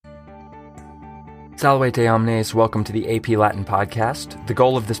Salvete omnes, welcome to the AP Latin podcast. The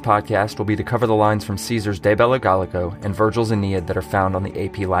goal of this podcast will be to cover the lines from Caesar's De Bello Gallico and Virgil's Aeneid that are found on the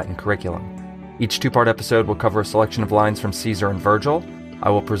AP Latin curriculum. Each two-part episode will cover a selection of lines from Caesar and Virgil.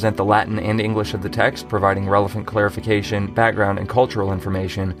 I will present the Latin and English of the text, providing relevant clarification, background, and cultural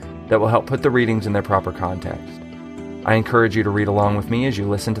information that will help put the readings in their proper context. I encourage you to read along with me as you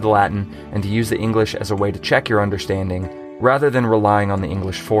listen to the Latin and to use the English as a way to check your understanding, rather than relying on the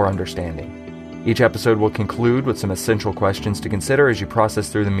English for understanding. Each episode will conclude with some essential questions to consider as you process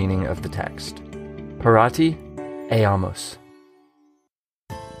through the meaning of the text. Parati, eamus.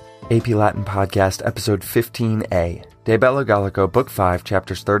 AP Latin Podcast, Episode 15a, De Bello Gallico, Book 5,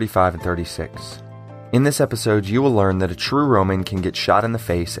 Chapters 35 and 36. In this episode, you will learn that a true Roman can get shot in the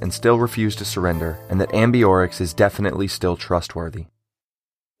face and still refuse to surrender, and that Ambiorix is definitely still trustworthy.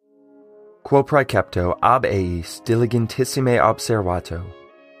 Quo praecepto ab eis diligentissime observato,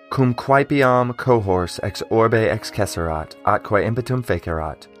 cum quaepiam cohors ex orbe excesserat, atque impetum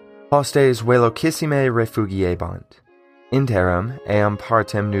fecerat, hostes velocissime refugiebant. Interim eam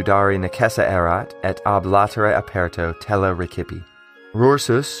partem nudari necessa erat, et ab latere aperto tela recipi.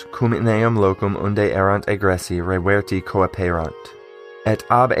 Rursus, cum in eam locum unde erant egressi reverti coaperant. Et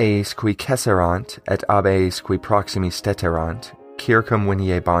ab eis qui cesserant, et ab eis qui proximi steterant, circum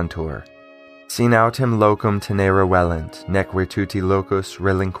viniebantur. Sin autem locum tenere velent, nec virtuti locus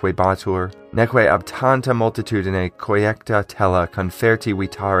relinquebatur, neque ab tanta multitudine coiecta tela conferti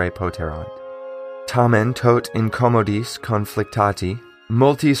vitare poterant. Tamen tot incommodis conflictati,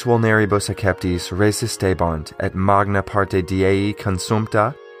 multis vulneribus acceptis resistebant, et magna parte diei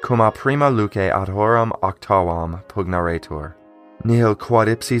consumpta, cum a prima luce ad horam octavam pugnaretur. Nihil quod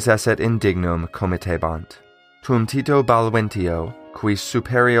ipsis esset indignum comitebant. Tum Tito Balventio, qui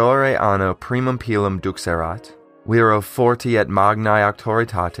superiore anno primum pilum duxerat, viro forti et magnae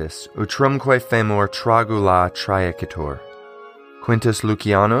auctoritatis, utrumque femur tragula traecitur. Quintus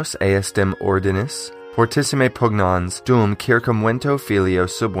Lucianus eestem ordinis, fortissime pugnans, dum circum vento filio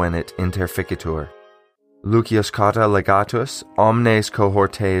subvenit interficitur. Lucius Cata legatus, omnes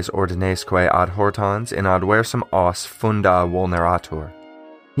cohortes ordinesque ad hortans in adversum os funda vulneratur.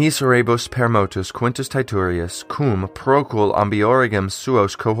 His rebus permotus Quintus Titurius, cum procul ambiorigem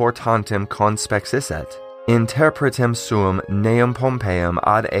suos cohortantem conspexisset, interpretem suum neum Pompeium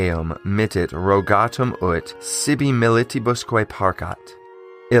ad eum mittit rogatum ut sibi militibusque parcat.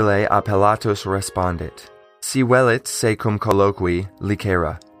 Ille appellatus respondit. Si velit secum colloqui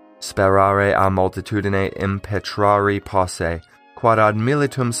licera, sperare a multitudine impetrari posse, quad ad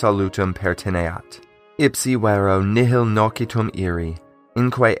militum salutum pertineat. Ipsi vero nihil nocitum iri,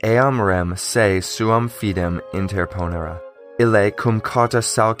 inque eam rem se suam fidem interponera. Ille cum cauta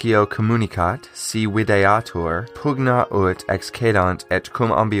salcio communicat, si videatur, pugna ut excedant et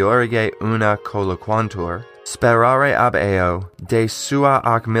cum ambiorige una colloquantur, sperare ab eo, de sua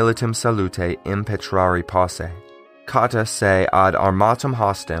ac militum salute impetrari posse. Cata se ad armatum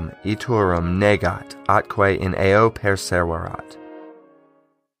hostem iturum negat, atque in eo perseverat.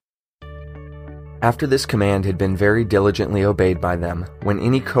 After this command had been very diligently obeyed by them, when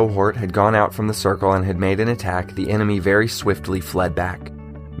any cohort had gone out from the circle and had made an attack, the enemy very swiftly fled back.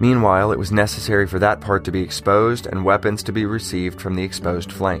 Meanwhile, it was necessary for that part to be exposed and weapons to be received from the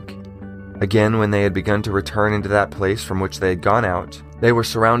exposed flank. Again, when they had begun to return into that place from which they had gone out, they were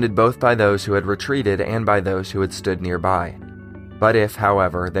surrounded both by those who had retreated and by those who had stood nearby. But if,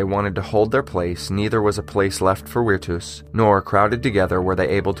 however, they wanted to hold their place, neither was a place left for Virtus, nor, crowded together, were they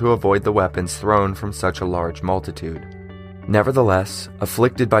able to avoid the weapons thrown from such a large multitude. Nevertheless,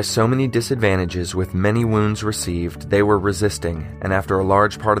 afflicted by so many disadvantages with many wounds received, they were resisting, and after a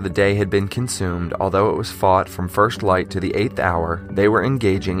large part of the day had been consumed, although it was fought from first light to the 8th hour, they were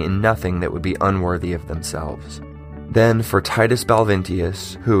engaging in nothing that would be unworthy of themselves. Then for Titus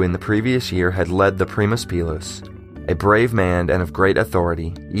Balventius, who in the previous year had led the Primus Pilus, a brave man and of great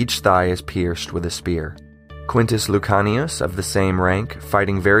authority, each thigh is pierced with a spear. Quintus Lucanius, of the same rank,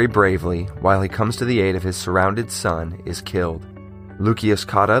 fighting very bravely, while he comes to the aid of his surrounded son, is killed. Lucius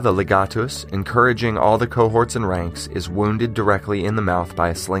Cata, the legatus, encouraging all the cohorts and ranks, is wounded directly in the mouth by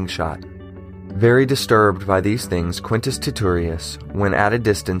a slingshot. Very disturbed by these things, Quintus Titurius, when at a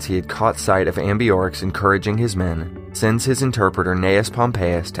distance he had caught sight of Ambiorix encouraging his men, sends his interpreter Gnaeus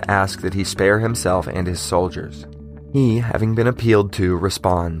Pompeius to ask that he spare himself and his soldiers. He, having been appealed to,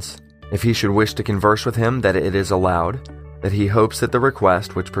 responds, if he should wish to converse with him, that it is allowed, that he hopes that the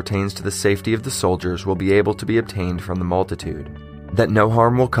request which pertains to the safety of the soldiers will be able to be obtained from the multitude, that no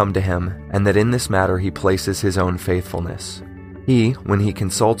harm will come to him, and that in this matter he places his own faithfulness. He, when he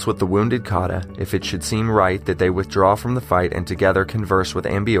consults with the wounded Cata, if it should seem right that they withdraw from the fight and together converse with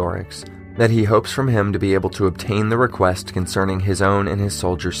Ambiorix, that he hopes from him to be able to obtain the request concerning his own and his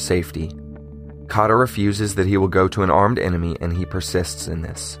soldiers' safety. Cotta refuses that he will go to an armed enemy, and he persists in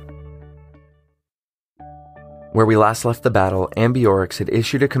this. Where we last left the battle, Ambiorix had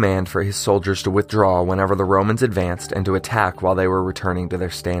issued a command for his soldiers to withdraw whenever the Romans advanced and to attack while they were returning to their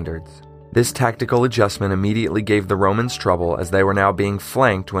standards. This tactical adjustment immediately gave the Romans trouble, as they were now being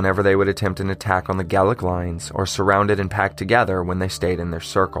flanked whenever they would attempt an attack on the Gallic lines, or surrounded and packed together when they stayed in their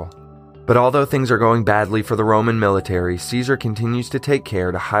circle. But although things are going badly for the Roman military, Caesar continues to take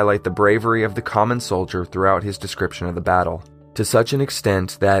care to highlight the bravery of the common soldier throughout his description of the battle, to such an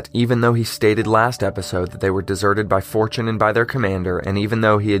extent that, even though he stated last episode that they were deserted by fortune and by their commander, and even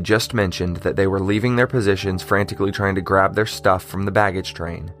though he had just mentioned that they were leaving their positions frantically trying to grab their stuff from the baggage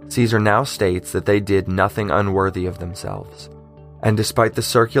train, Caesar now states that they did nothing unworthy of themselves. And despite the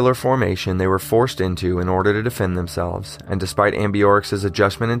circular formation they were forced into in order to defend themselves, and despite Ambiorix's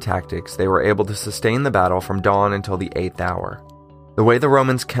adjustment in tactics, they were able to sustain the battle from dawn until the 8th hour. The way the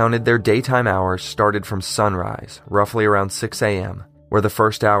Romans counted their daytime hours started from sunrise, roughly around 6 a.m., where the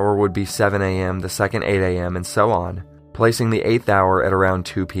first hour would be 7 a.m., the second 8 a.m., and so on, placing the 8th hour at around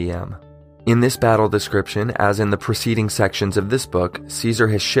 2 p.m. In this battle description, as in the preceding sections of this book, Caesar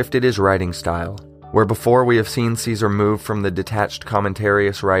has shifted his writing style. Where before we have seen Caesar move from the detached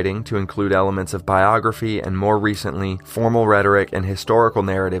commentarious writing to include elements of biography and more recently, formal rhetoric and historical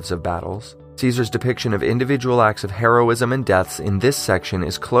narratives of battles, Caesar's depiction of individual acts of heroism and deaths in this section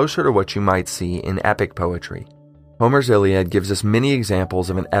is closer to what you might see in epic poetry. Homer's Iliad gives us many examples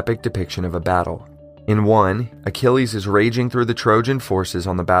of an epic depiction of a battle. In one, Achilles is raging through the Trojan forces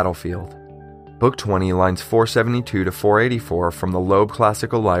on the battlefield. Book 20, lines 472 to 484 from the Loeb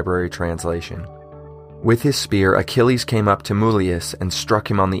Classical Library translation. With his spear, Achilles came up to Mulius and struck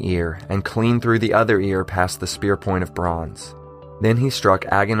him on the ear, and clean through the other ear past the spear point of bronze. Then he struck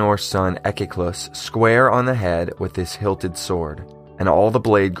Agenor's son Echeclus square on the head with his hilted sword, and all the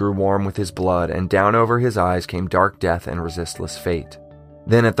blade grew warm with his blood, and down over his eyes came dark death and resistless fate.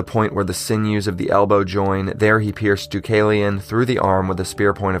 Then at the point where the sinews of the elbow join, there he pierced Deucalion through the arm with a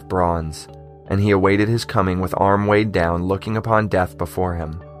spear point of bronze, and he awaited his coming with arm weighed down, looking upon death before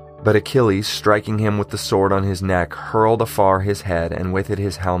him. But Achilles, striking him with the sword on his neck, hurled afar his head, and with it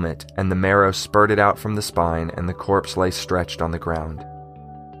his helmet, and the marrow spurted out from the spine, and the corpse lay stretched on the ground.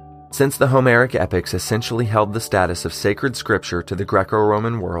 Since the Homeric epics essentially held the status of sacred scripture to the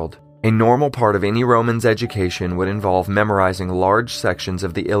Greco-Roman world, a normal part of any Roman's education would involve memorizing large sections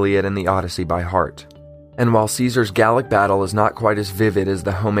of the Iliad and the Odyssey by heart. And while Caesar's Gallic battle is not quite as vivid as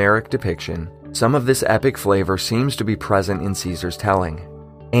the Homeric depiction, some of this epic flavor seems to be present in Caesar's telling.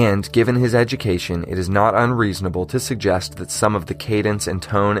 And, given his education, it is not unreasonable to suggest that some of the cadence and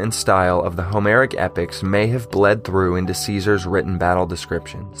tone and style of the Homeric epics may have bled through into Caesar's written battle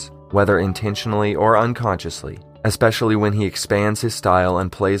descriptions, whether intentionally or unconsciously, especially when he expands his style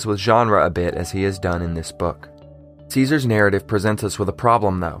and plays with genre a bit as he has done in this book. Caesar's narrative presents us with a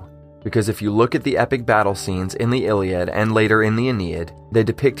problem, though, because if you look at the epic battle scenes in the Iliad and later in the Aeneid, they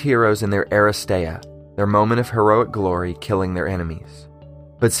depict heroes in their Aristeia, their moment of heroic glory, killing their enemies.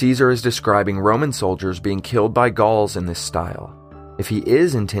 But Caesar is describing Roman soldiers being killed by Gauls in this style. If he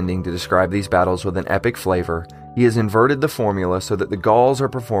is intending to describe these battles with an epic flavor, he has inverted the formula so that the Gauls are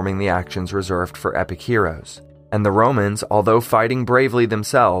performing the actions reserved for epic heroes, and the Romans, although fighting bravely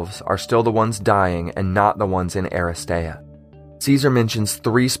themselves, are still the ones dying and not the ones in Aristeia. Caesar mentions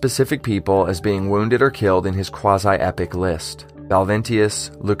 3 specific people as being wounded or killed in his quasi-epic list: Balventius,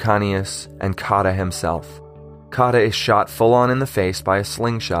 Lucanius, and Cotta himself. Cotta is shot full-on in the face by a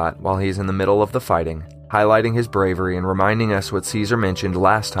slingshot while he's in the middle of the fighting, highlighting his bravery and reminding us what Caesar mentioned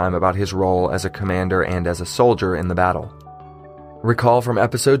last time about his role as a commander and as a soldier in the battle. Recall from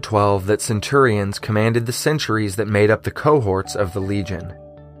episode 12 that centurions commanded the centuries that made up the cohorts of the legion,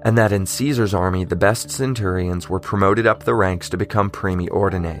 and that in Caesar's army the best centurions were promoted up the ranks to become primi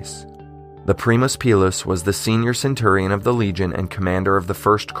ordines. The primus pilus was the senior centurion of the legion and commander of the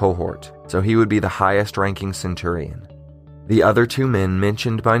first cohort, so he would be the highest-ranking centurion. The other 2 men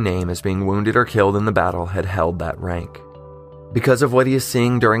mentioned by name as being wounded or killed in the battle had held that rank. Because of what he is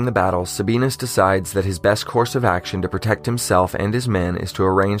seeing during the battle, Sabinus decides that his best course of action to protect himself and his men is to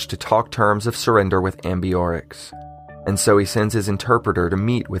arrange to talk terms of surrender with Ambiorix, and so he sends his interpreter to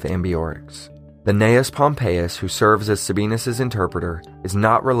meet with Ambiorix. The Gnaeus Pompeius, who serves as Sabinus's interpreter, is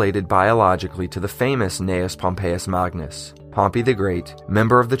not related biologically to the famous Gnaeus Pompeius Magnus, Pompey the Great,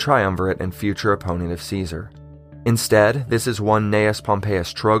 member of the Triumvirate and future opponent of Caesar. Instead, this is one Gnaeus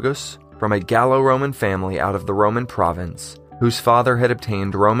Pompeius Trogus, from a Gallo-Roman family out of the Roman province, whose father had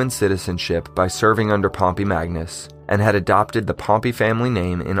obtained Roman citizenship by serving under Pompey Magnus, and had adopted the Pompey family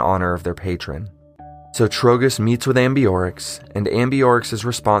name in honor of their patron. So Trogus meets with Ambiorix, and Ambiorix's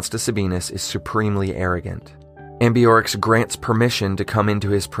response to Sabinus is supremely arrogant. Ambiorix grants permission to come into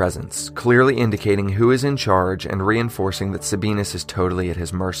his presence, clearly indicating who is in charge and reinforcing that Sabinus is totally at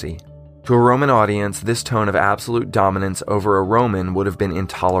his mercy. To a Roman audience, this tone of absolute dominance over a Roman would have been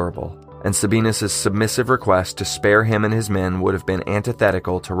intolerable, and Sabinus's submissive request to spare him and his men would have been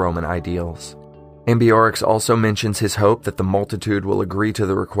antithetical to Roman ideals. Ambiorix also mentions his hope that the multitude will agree to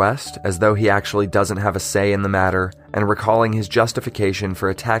the request, as though he actually doesn't have a say in the matter, and recalling his justification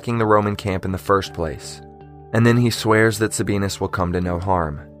for attacking the Roman camp in the first place. And then he swears that Sabinus will come to no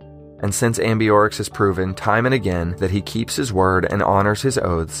harm. And since Ambiorix has proven time and again that he keeps his word and honors his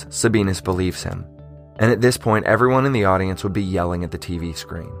oaths, Sabinus believes him. And at this point, everyone in the audience would be yelling at the TV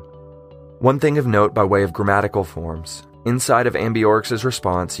screen. One thing of note by way of grammatical forms: inside of Ambiorix's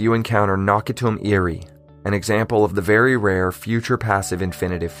response, you encounter Nocitum iri, an example of the very rare future passive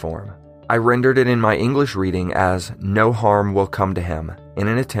infinitive form. I rendered it in my English reading as "no harm will come to him," in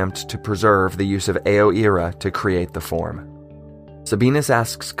an attempt to preserve the use of eo ira to create the form. Sabinus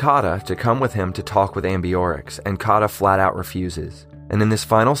asks Cotta to come with him to talk with Ambiorix, and Cotta flat out refuses. And in this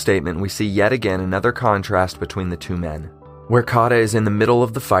final statement, we see yet again another contrast between the two men. Where Cotta is in the middle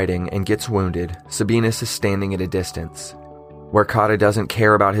of the fighting and gets wounded, Sabinus is standing at a distance. Where Cotta doesn't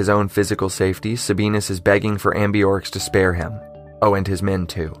care about his own physical safety, Sabinus is begging for Ambiorix to spare him. Oh, and his men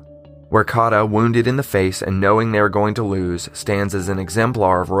too. Where Cotta, wounded in the face and knowing they are going to lose, stands as an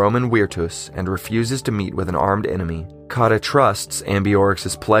exemplar of Roman virtus and refuses to meet with an armed enemy, Cotta trusts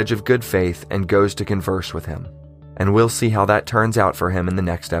Ambiorix's pledge of good faith and goes to converse with him. And we'll see how that turns out for him in the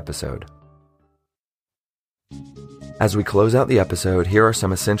next episode. As we close out the episode, here are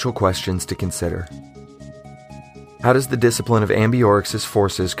some essential questions to consider. How does the discipline of Ambiorix's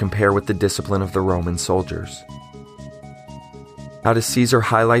forces compare with the discipline of the Roman soldiers? How does Caesar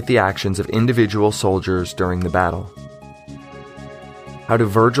highlight the actions of individual soldiers during the battle? How do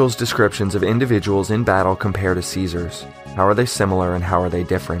Virgil's descriptions of individuals in battle compare to Caesar's? How are they similar and how are they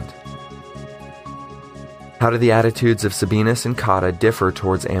different? How do the attitudes of Sabinus and Cotta differ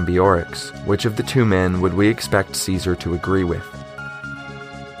towards Ambiorix? Which of the two men would we expect Caesar to agree with?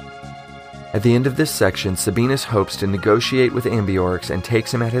 At the end of this section, Sabinus hopes to negotiate with Ambiorix and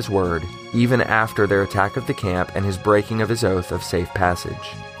takes him at his word, even after their attack of the camp and his breaking of his oath of safe passage.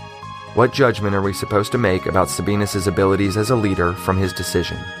 What judgment are we supposed to make about Sabinus' abilities as a leader from his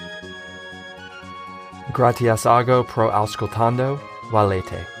decision? Gratias ago pro auscultando,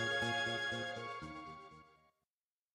 valete.